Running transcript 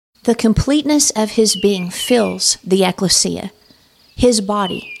The completeness of his being fills the ecclesia, his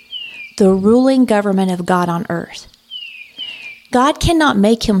body, the ruling government of God on earth. God cannot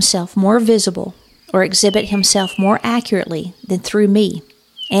make himself more visible or exhibit himself more accurately than through me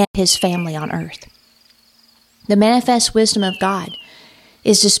and his family on earth. The manifest wisdom of God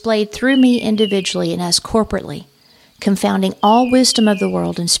is displayed through me individually and us corporately, confounding all wisdom of the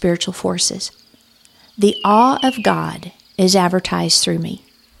world and spiritual forces. The awe of God is advertised through me.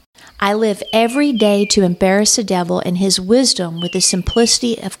 I live every day to embarrass the devil and his wisdom with the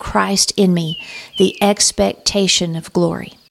simplicity of Christ in me, the expectation of glory.